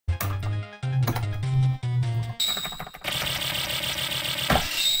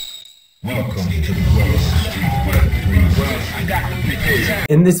In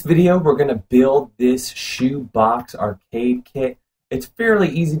this video, we're going to build this shoebox arcade kit. It's fairly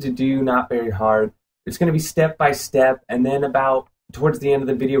easy to do, not very hard. It's going to be step by step, and then about towards the end of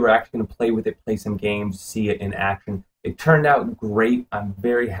the video, we're actually going to play with it, play some games, see it in action. It turned out great. I'm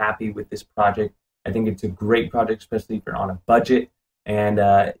very happy with this project. I think it's a great project, especially if you're on a budget. And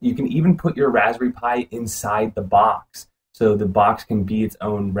you can even put your Raspberry Pi inside the box. So the box can be its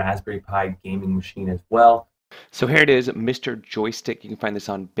own Raspberry Pi gaming machine as well. So here it is, Mr. Joystick. You can find this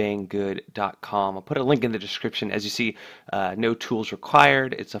on banggood.com. I'll put a link in the description. As you see, no tools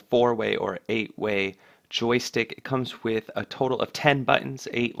required. It's a 4-way or 8-way joystick. It comes with a total of 10 buttons,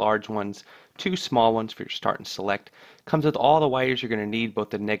 8 large ones, 2 small ones for your start and select. Comes with all the wires you're going to need,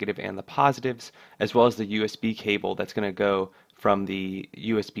 both the negative and the positives, as well as the USB cable that's going to go from the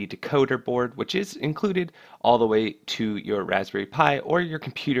USB decoder board, which is included, all the way to your Raspberry Pi or your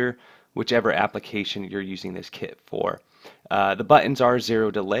computer, whichever application you're using this kit for. The buttons are zero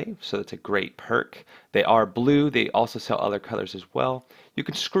delay, so that's a great perk. They are blue. They also sell other colors as well. You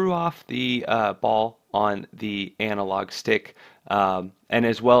can screw off the ball on the analog stick, and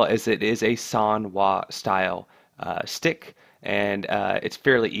as well as it is a Sanwa style stick, and it's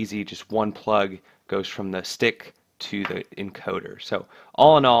fairly easy. Just one plug goes from the stick to the encoder. So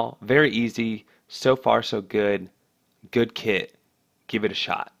all in all, very easy. So far so good. Good kit. Give it a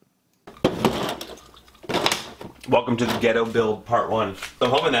shot. Welcome to the ghetto build part 1.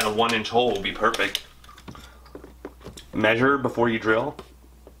 I'm hoping that a 1-inch hole will be perfect. Measure before you drill?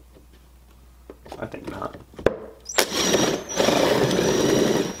 I think not.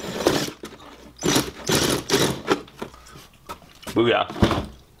 Booyah.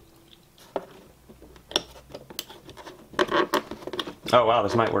 Oh wow,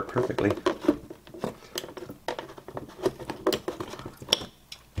 this might work perfectly.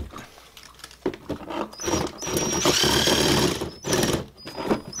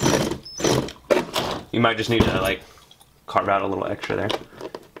 You might just need to like carve out a little extra there.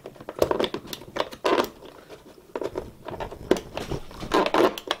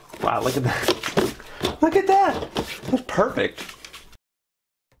 Wow, look at that. Look at that. That's perfect.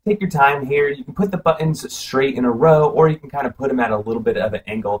 Take your time here. You can put the buttons straight in a row, or you can kind of put them at a little bit of an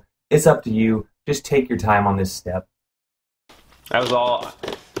angle. It's up to you. Just take your time on this step. That was all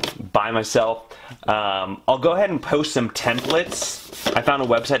by myself. I'll go ahead and post some templates. I found a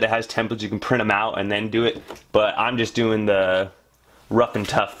website that has templates. You can print them out and then do it, but I'm just doing the rough and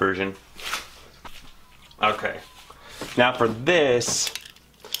tough version. Okay. Now for this,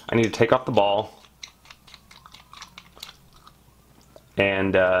 I need to take off the ball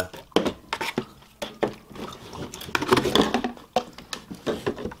and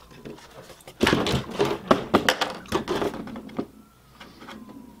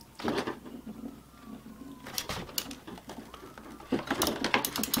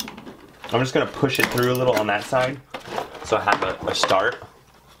I'm just going to push it through a little on that side so I have a start.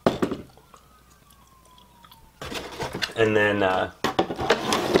 And then,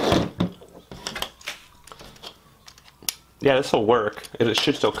 yeah, this will work. It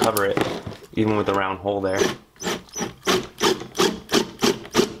should still cover it, even with the round hole there.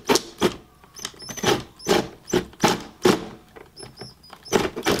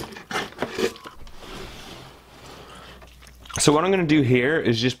 So what I'm going to do here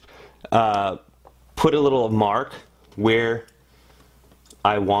is just put a little mark where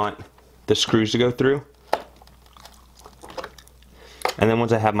I want the screws to go through, and then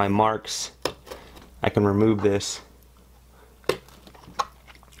once I have my marks, I can remove this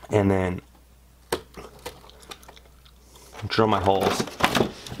and then drill my holes.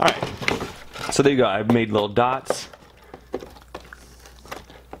 Alright, so there you go. I've made little dots.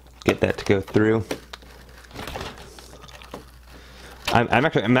 Get that to go through.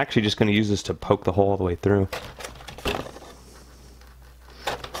 I'm actually just going to use this to poke the hole all the way through.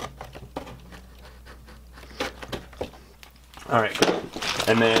 Alright,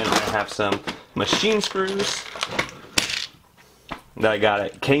 and then I have some machine screws that I got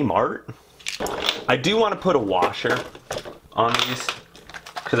at Kmart. I do want to put a washer on these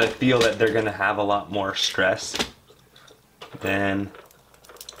because I feel that they're going to have a lot more stress than,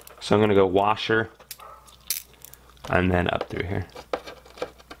 so I'm going to go washer and then up through here.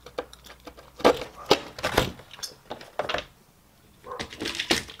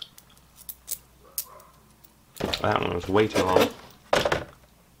 That one was way too long.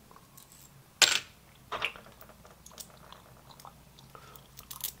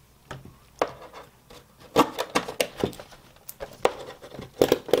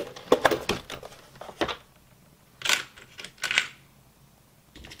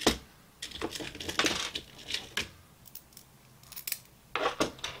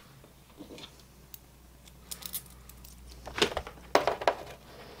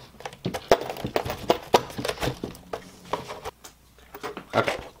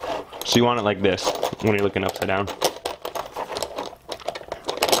 Okay. So you want it like this when you're looking upside down.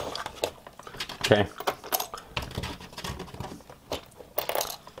 Okay.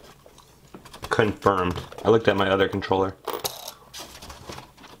 Confirmed. I looked at my other controller.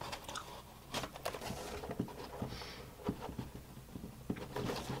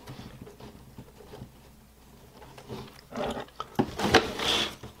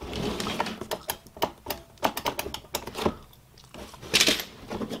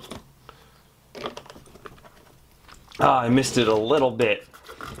 Ah, I missed it a little bit.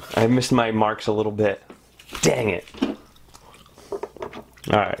 I missed my marks a little bit. Dang it.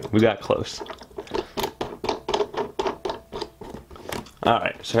 Alright, we got close.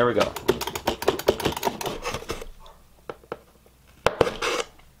 Alright, so here we go.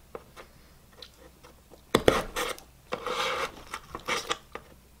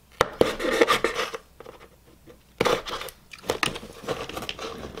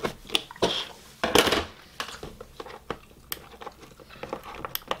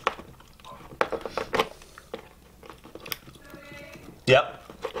 Yep.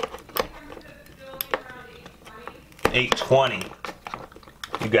 8:20.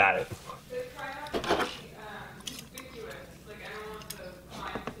 You got it.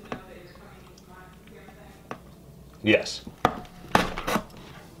 Yes.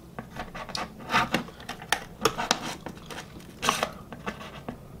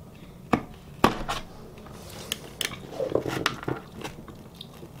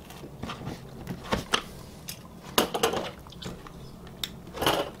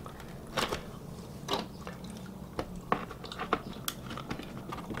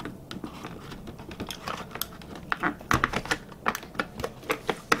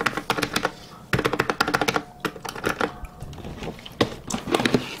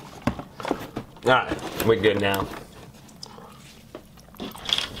 Alright, we're good now.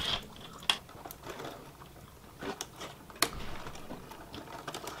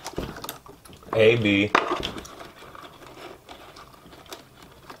 A, B,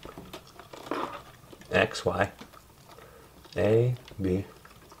 X, Y, A, B,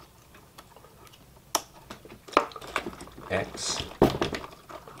 X,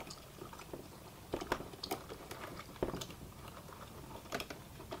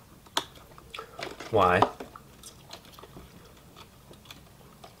 Y,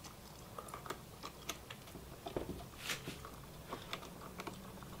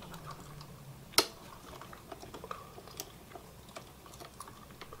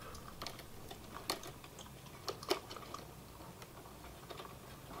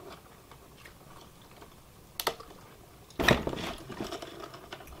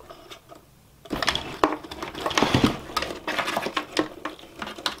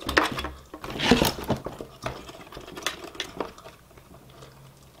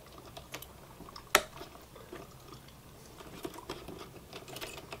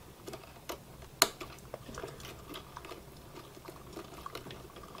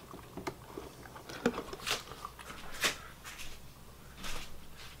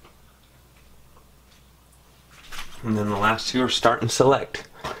 and then the last two are start and select.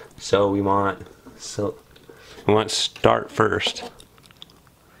 So we want start first.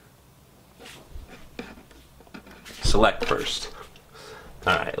 Select first.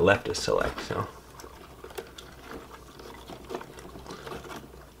 Alright, left is select, so.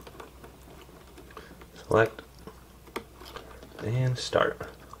 Select and start.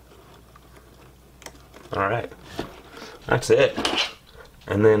 Alright. That's it.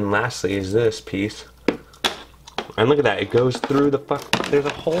 And then lastly is this piece. And look at that, it goes through the there's a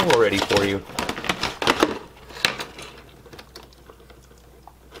hole already for you.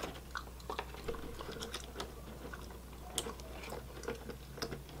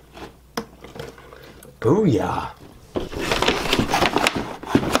 Booyah!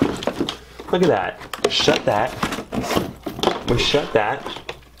 Look at that. Shut that. We shut that.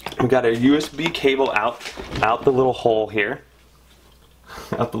 We got our USB cable out the little hole here.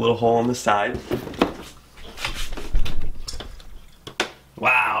 Out the little hole on the side.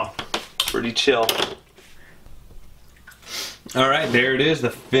 Wow, pretty chill. Alright, there it is,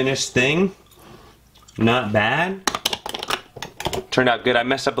 the finished thing. Not bad. Turned out good. I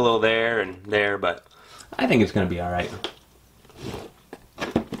messed up a little there and there, but I think it's gonna be alright.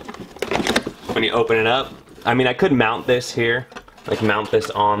 When you open it up, I mean, I could mount this here, like mount this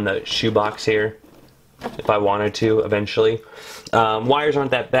on the shoebox here, if I wanted to eventually. Wires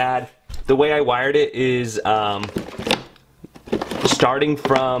aren't that bad. The way I wired it is, starting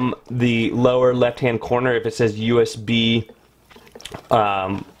from the lower left hand corner, if it says USB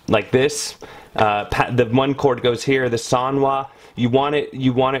like this, The one cord goes here. The Sanwa, you want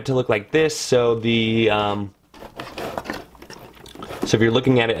it to look like this. So the so if you're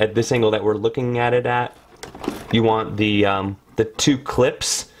looking at it at this angle that we're looking at it at, you want the two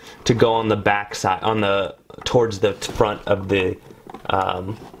clips to go on the back side, towards the front of the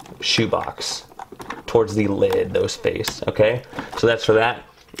shoebox, towards the lid, those face. Okay, so that's for that.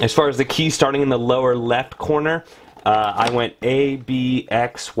 As far as the key, starting in the lower left corner, I went A, B,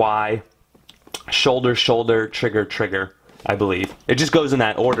 X, Y, shoulder, shoulder, trigger, trigger, I believe. It just goes in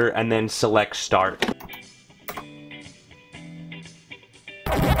that order, and then select start.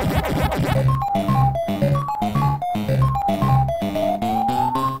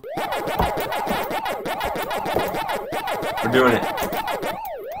 We're doing it.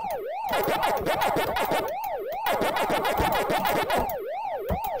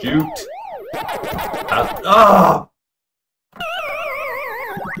 Juked. Oh!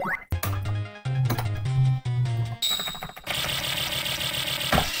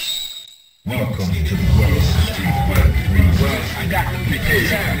 Welcome to the world of street web 3. Well, I got the picture.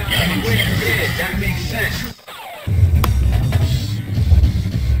 That makes sense.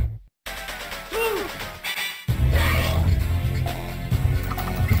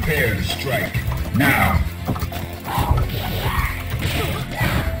 Prepare to strike. Now.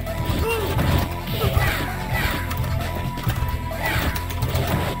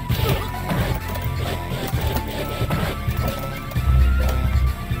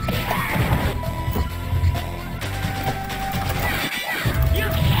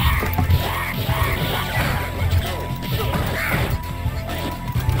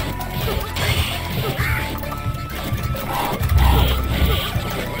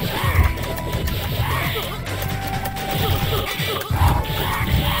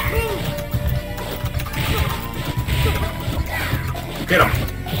 Get him!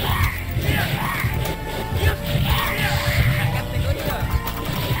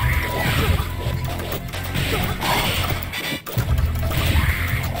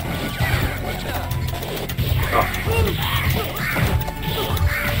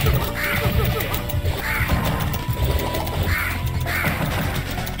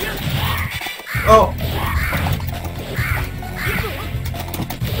 Oh!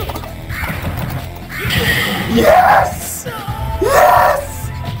 Yes! Yes!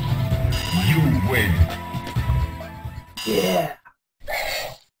 You win. Yeah.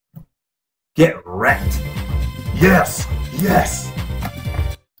 Get wrecked. Yes! Yes!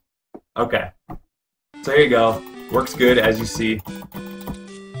 Okay. So here you go. Works good, as you see.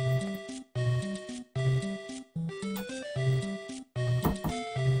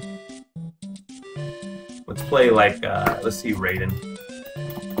 Let's play like, let's see, Raiden.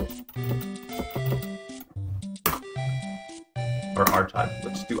 Or R-Type.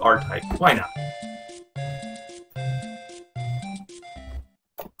 Let's do R-Type. Why not?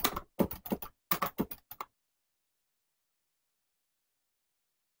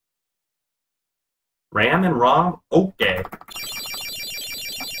 RAM and ROM? Okay.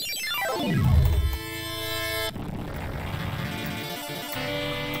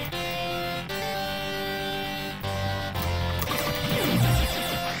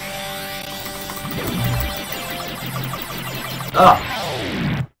 Oh,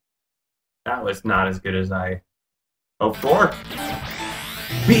 that was not as good as I hoped for.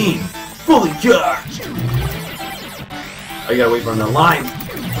 Beam fully charged. Oh, you gotta wait for the line.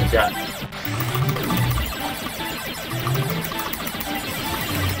 Oh, God.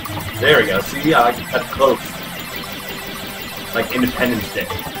 There we go. See, I can cut close, like Independence Day.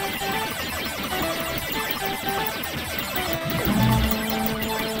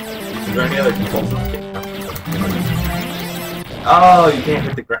 Is there any other controls? Oh, you can't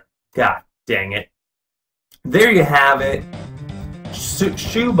hit the ground. God dang it. There you have it.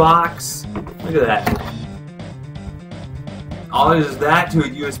 Shoebox. Look at that. All is that to a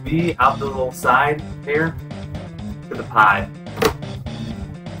USB out the little side here to the pie.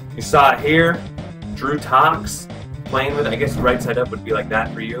 You saw it here. Drew Talks playing with it. I guess right side up would be like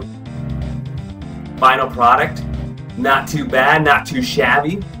that for you. Final product. Not too bad, not too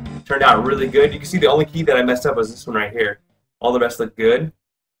shabby. Turned out really good. You can see the only key that I messed up was this one right here. All the rest look good.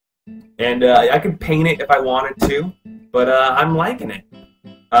 And I could paint it if I wanted to, but I'm liking it.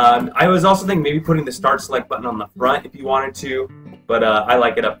 I was also thinking maybe putting the start select button on the front if you wanted to, but I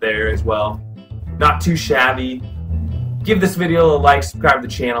like it up there as well. Not too shabby. Give this video a like, subscribe to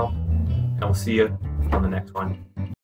the channel, and we'll see you on the next one.